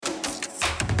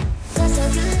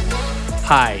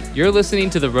Hi, you're listening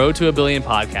to the Road to a Billion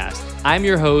podcast. I'm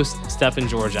your host, Stefan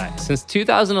Georgi. Since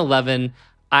 2011,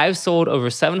 I've sold over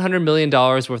 $700 million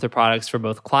worth of products for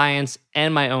both clients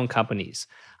and my own companies.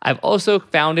 I've also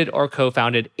founded or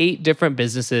co-founded 8 different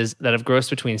businesses that have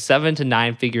grossed between 7 to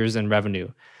 9 figures in revenue.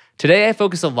 Today, I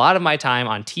focus a lot of my time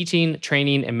on teaching,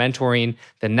 training, and mentoring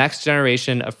the next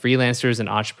generation of freelancers and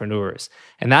entrepreneurs.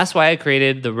 And that's why I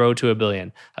created The Road to a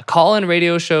Billion, a call-in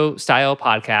radio show style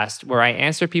podcast where I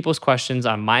answer people's questions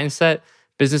on mindset,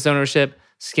 business ownership,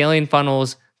 scaling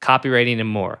funnels, copywriting, and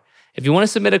more. If you want to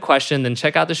submit a question, then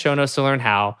check out the show notes to learn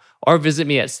how, or visit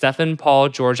me at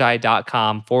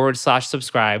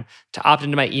stefanpaulgeorgi.com/subscribe to opt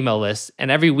into my email list.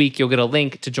 And every week, you'll get a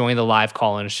link to join the live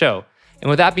call-in show. And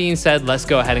with that being said, let's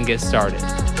go ahead and get started.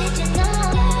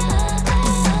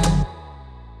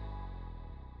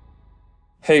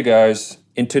 Hey guys,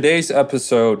 in today's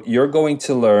episode, you're going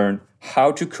to learn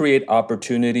how to create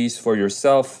opportunities for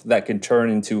yourself that can turn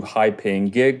into high-paying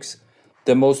gigs,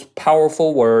 the most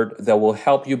powerful word that will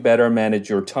help you better manage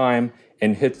your time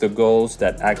and hit the goals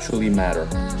that actually matter.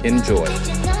 Enjoy.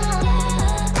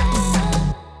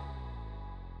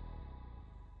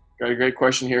 Got a great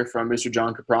question here from Mr.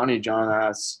 John Caprani. John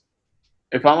asks,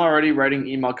 if I'm already writing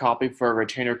email copy for a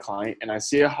retainer client and I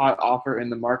see a hot offer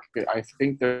in the market I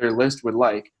think their list would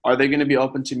like, are they going to be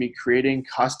open to me creating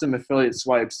custom affiliate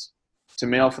swipes to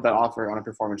mail for that offer on a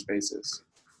performance basis?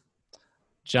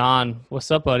 John,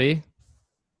 what's up, buddy?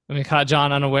 We caught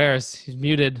John unawares. He's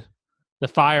muted. The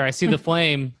fire. I see the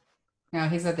flame. No,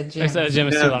 he's at the gym. I said the gym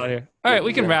is too loud here. All right,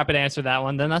 we can rapid answer that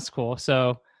one. Then that's cool.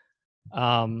 So,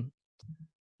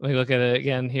 let me look at it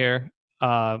again here.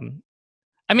 I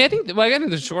think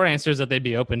the short answer is that they'd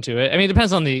be open to it. I mean, it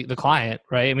depends on the client,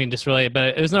 right? I mean, just really,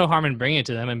 but there's no harm in bringing it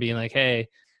to them and being like, hey,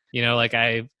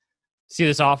 I see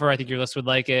this offer. I think your list would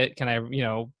like it. Can I, I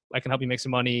can help you make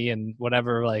some money and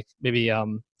whatever, like maybe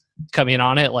cut me in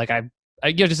on it. Like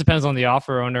it just depends on the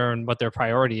offer owner and what their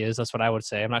priority is. That's what I would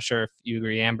say. I'm not sure if you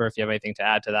agree, Amber, if you have anything to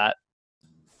add to that.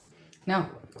 No.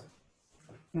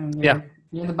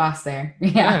 You're the boss there.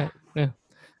 Yeah.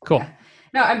 Cool. Yeah.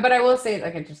 No, but I will say,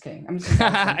 I'm just kidding. I'm just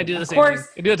I do the same thing.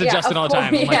 I do it to Justin all the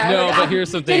time. I'm like, but here's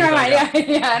some things.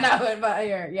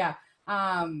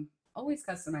 Always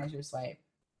customize your swipe.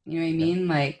 You know what I mean?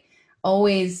 Like,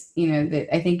 always,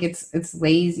 I think it's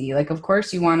lazy. Like, of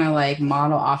course, you want to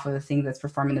model off of the thing that's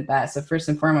performing the best. So first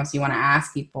and foremost, you want to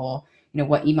ask people,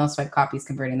 what email swipe copy is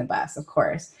converting the best, of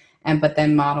course, but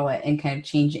then model it and kind of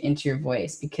change it into your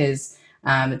voice because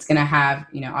it's going to have,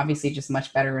 obviously just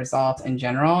much better results in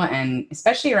general. And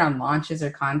especially around launches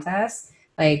or contests,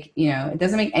 it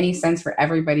doesn't make any sense for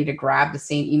everybody to grab the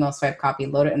same email swipe copy,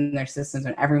 load it in their systems,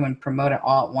 and everyone promote it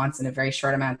all at once in a very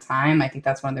short amount of time. I think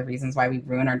that's one of the reasons why we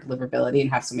ruin our deliverability and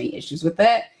have so many issues with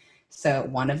it. So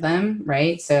one of them,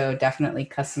 right? So definitely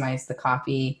customize the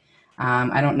copy.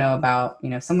 I don't know about,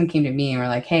 someone came to me and were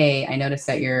like, hey, I noticed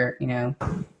that your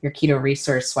keto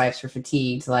resource swipes for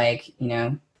fatigued,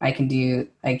 I can do,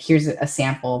 here's a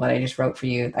sample that I just wrote for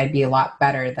you. I'd be a lot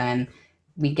better than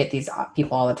we get these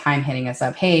people all the time hitting us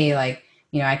up. Hey, I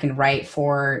can write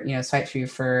 4, swipes for you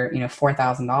for,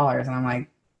 $4,000. And I'm like,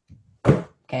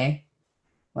 okay.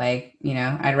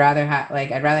 I'd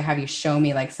rather have you show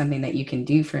me something that you can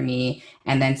do for me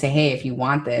and then say, hey, if you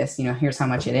want this, here's how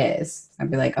much it is. I'd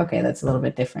be like, okay, that's a little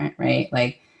bit different,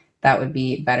 right? That would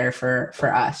be better for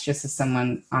us, just as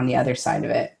someone on the other side of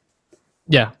it.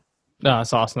 Yeah. No,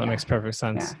 that's awesome. That makes perfect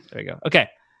sense. Yeah. There you go. Okay.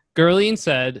 Gerline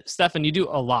said, Stefan, you do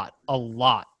a lot.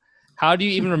 How do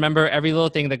you even remember every little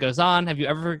thing that goes on? Have you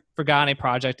ever forgotten a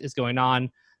project is going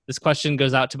on? This question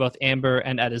goes out to both Amber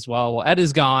and Ed as well. Well, Ed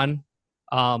is gone.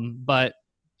 But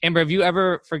Amber, have you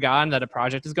ever forgotten that a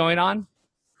project is going on?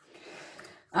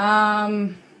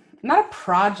 Not a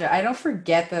project. I don't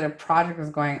forget that a project is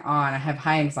going on. I have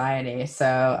high anxiety,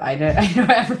 so I don't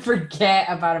ever forget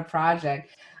about a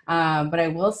project. But I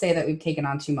will say that we've taken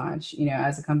on too much,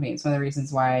 as a company. It's one of the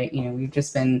reasons why, we've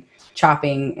just been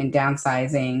chopping and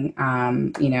downsizing,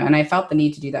 and I felt the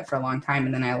need to do that for a long time.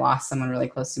 And then I lost someone really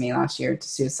close to me last year to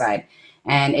suicide.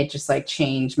 And it just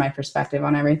changed my perspective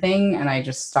on everything. And I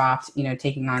just stopped,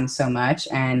 taking on so much.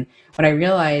 And what I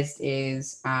realized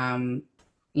is,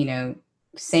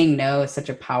 saying no is such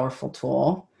a powerful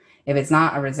tool. If it's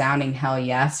not a resounding hell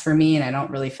yes for me, and I don't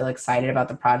really feel excited about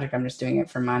the project, I'm just doing it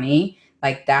for money.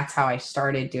 That's how I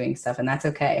started doing stuff. And that's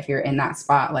okay. If you're in that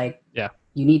spot,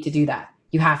 you need to do that.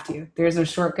 You have to. There's no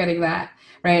shortcutting that,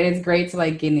 right? It's great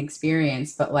to gain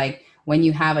experience, but when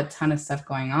you have a ton of stuff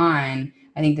going on,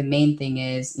 I think the main thing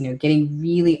is, getting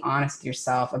really honest with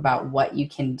yourself about what you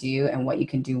can do and what you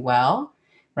can do well,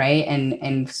 right?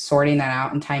 And sorting that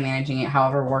out and time managing it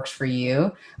however works for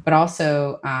you, but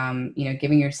also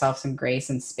giving yourself some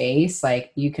grace and space.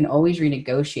 Like, you can always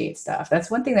renegotiate stuff. That's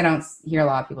one thing that I don't hear a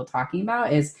lot of people talking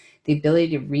about, is the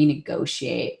ability to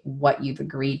renegotiate what you've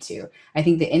agreed to. I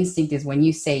think the instinct is, when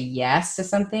you say yes to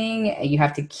something, you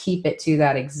have to keep it to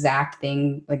that exact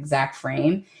thing, exact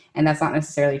frame. And that's not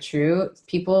necessarily true.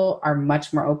 People are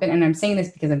much more open. And I'm saying this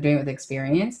because I'm doing it with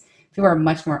experience. People are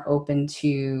much more open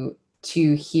to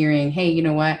hearing, hey, you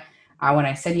know what? When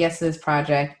I said yes to this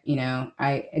project,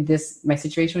 my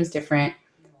situation was different.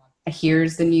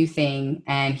 Here's the new thing,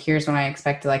 and here's when I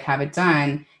expect to like have it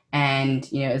done. And,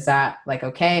 is that like,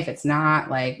 okay? If it's not,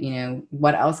 like,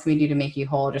 what else can we do to make you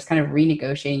whole? Just kind of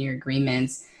renegotiating your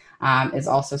agreements is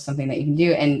also something that you can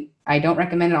do. And I don't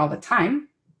recommend it all the time,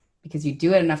 because you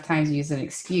do it enough times, you use an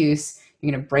excuse,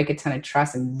 you're going to break a ton of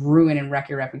trust and ruin and wreck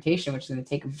your reputation, which is going to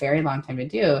take a very long time to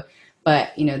do.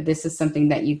 But, this is something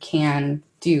that you can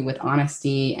do with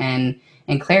honesty and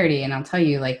clarity. And I'll tell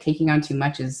you, like, taking on too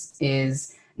much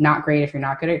is not great if you're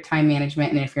not good at time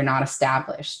management and if you're not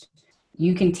established.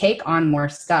 You can take on more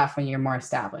stuff when you're more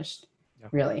established. Yeah.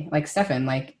 Really. Like Stefan,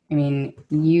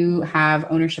 you have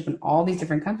ownership in all these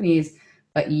different companies,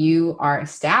 but you are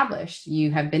established. You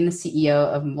have been the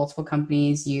CEO of multiple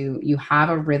companies. You have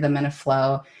a rhythm and a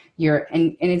flow.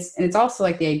 It's also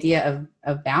like the idea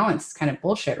of balance is kind of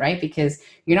bullshit, right? Because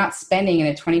you're not spending in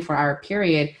a 24-hour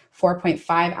period 4.5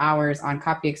 hours on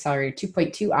Copy Accelerator,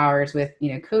 2.2 hours with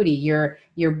Cody.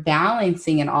 You're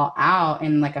balancing it all out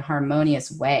in like a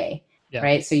harmonious way. Yeah.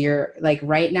 Right. So you're like,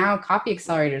 right now, Copy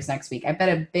Accelerators next week. I bet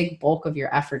a big bulk of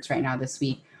your efforts right now this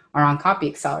week are on Copy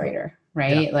Accelerator,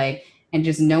 right? Yeah. Like, and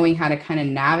just knowing how to kind of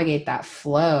navigate that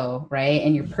flow, right?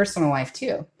 And your personal life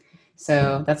too.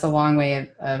 So that's a long way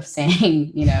of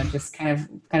saying, just kind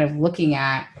of looking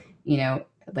at,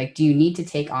 like, do you need to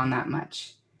take on that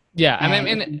much? Yeah.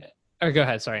 Or go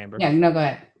ahead. Sorry, Amber. Yeah, no, go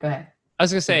ahead. I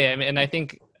was going to say, and I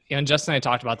think, Justin and I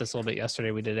talked about this a little bit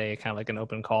yesterday. We did a kind of like an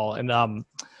open call, and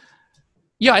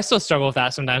I still struggle with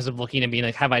that sometimes, of looking and being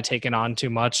like, have I taken on too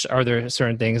much? Are there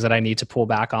certain things that I need to pull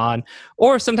back on?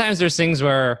 Or sometimes there's things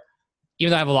where,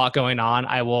 even though I have a lot going on,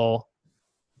 I will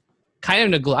kind of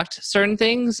neglect certain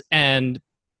things,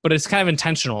 but it's kind of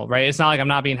intentional, right? It's not like I'm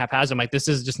not being haphazard. I'm like, this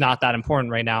is just not that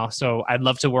important right now. So I'd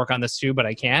love to work on this too, but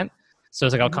I can't. So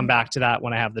it's like, I'll come back to that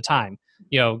when I have the time.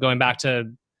 Going back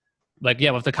to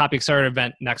with the Copy Accelerator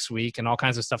event next week and all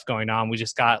kinds of stuff going on, we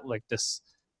just got like this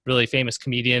really famous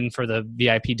comedian for the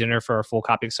VIP dinner for our full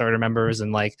Copy Accelerator members,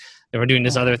 and like they were doing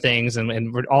this other things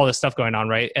and all this stuff going on,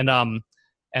 right? And I'm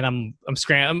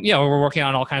scrambling. We're working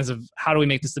on all kinds of, how do we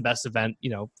make this the best event,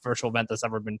 virtual event that's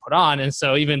ever been put on. And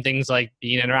so even things like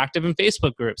being interactive in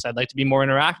Facebook groups, I'd like to be more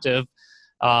interactive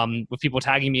with people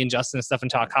tagging me and Justin and stuff and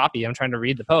talk copy. I'm trying to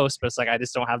read the post, but it's like, I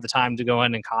just don't have the time to go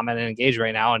in and comment and engage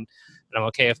right now, and I'm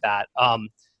okay with that.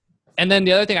 And then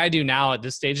the other thing I do now at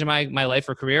this stage of my life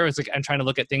or career is like, I'm trying to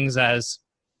look at things as,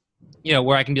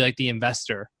 where I can be like the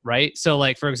investor, right? So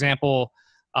like, for example,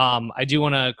 I do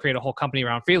want to create a whole company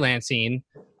around freelancing,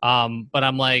 but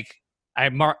I'm like, I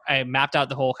mapped out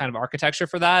the whole kind of architecture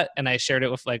for that, and I shared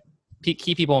it with like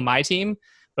key people on my team.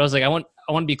 But I was like, I want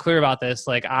to be clear about this.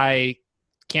 Like, I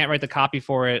can't write the copy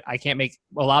for it. I can't make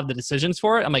a lot of the decisions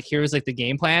for it. I'm like, here's like the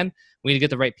game plan. We need to get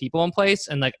the right people in place.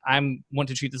 And like, want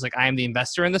to treat this like I am the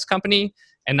investor in this company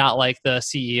and not like the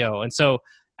CEO. And so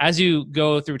as you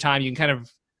go through time, you can kind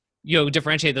of,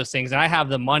 differentiate those things. And I have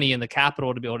the money and the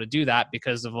capital to be able to do that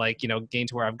because of like, getting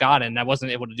to where I've gotten. I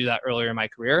wasn't able to do that earlier in my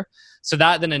career. So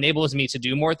that then enables me to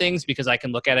do more things because I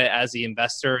can look at it as the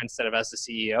investor instead of as the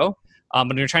CEO. But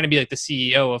when you're trying to be like the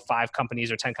CEO of 5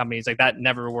 companies or 10 companies, like that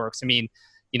never works. I mean,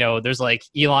 there's like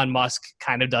Elon Musk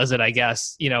kind of does it, I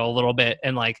guess, a little bit.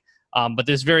 And like, but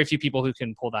there's very few people who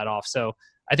can pull that off. So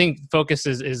I think focus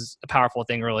is a powerful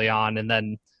thing early on. And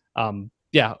then,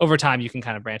 over time you can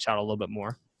kind of branch out a little bit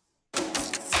more.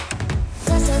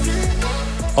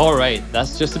 All right,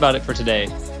 that's just about it for today.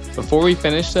 Before we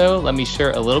finish though, let me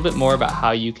share a little bit more about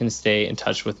how you can stay in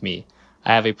touch with me.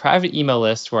 I have a private email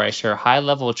list where I share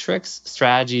high-level tricks,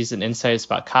 strategies, and insights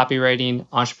about copywriting,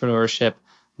 entrepreneurship,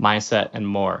 mindset, and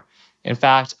more. In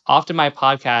fact, often my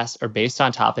podcasts are based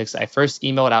on topics I first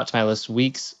emailed out to my list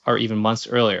weeks or even months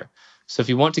earlier. So if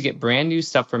you want to get brand new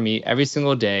stuff from me every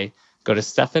single day, go to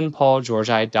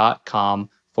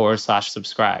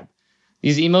stefanpaulgeorgi.com/subscribe.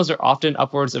 These emails are often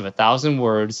upwards of 1,000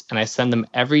 words, and I send them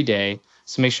every day,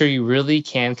 so make sure you really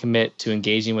can commit to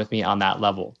engaging with me on that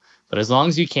level. But as long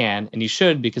as you can, and you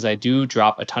should because I do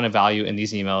drop a ton of value in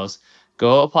these emails,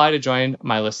 go apply to join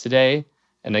my list today.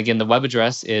 And again, the web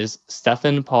address is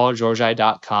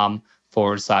stefanpaulgeorgi.com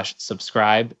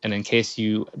stephen.paul.com/subscribe. And in case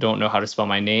you don't know how to spell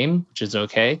my name, which is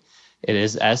okay, it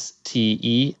is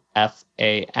Stefan,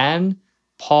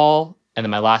 Paul, and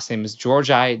then my last name is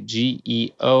Georgi,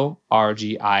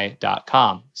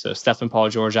 GEORGI.com. So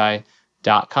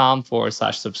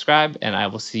stephanpaulgeorgi.com/subscribe, and I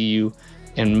will see you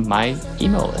in my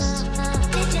email list.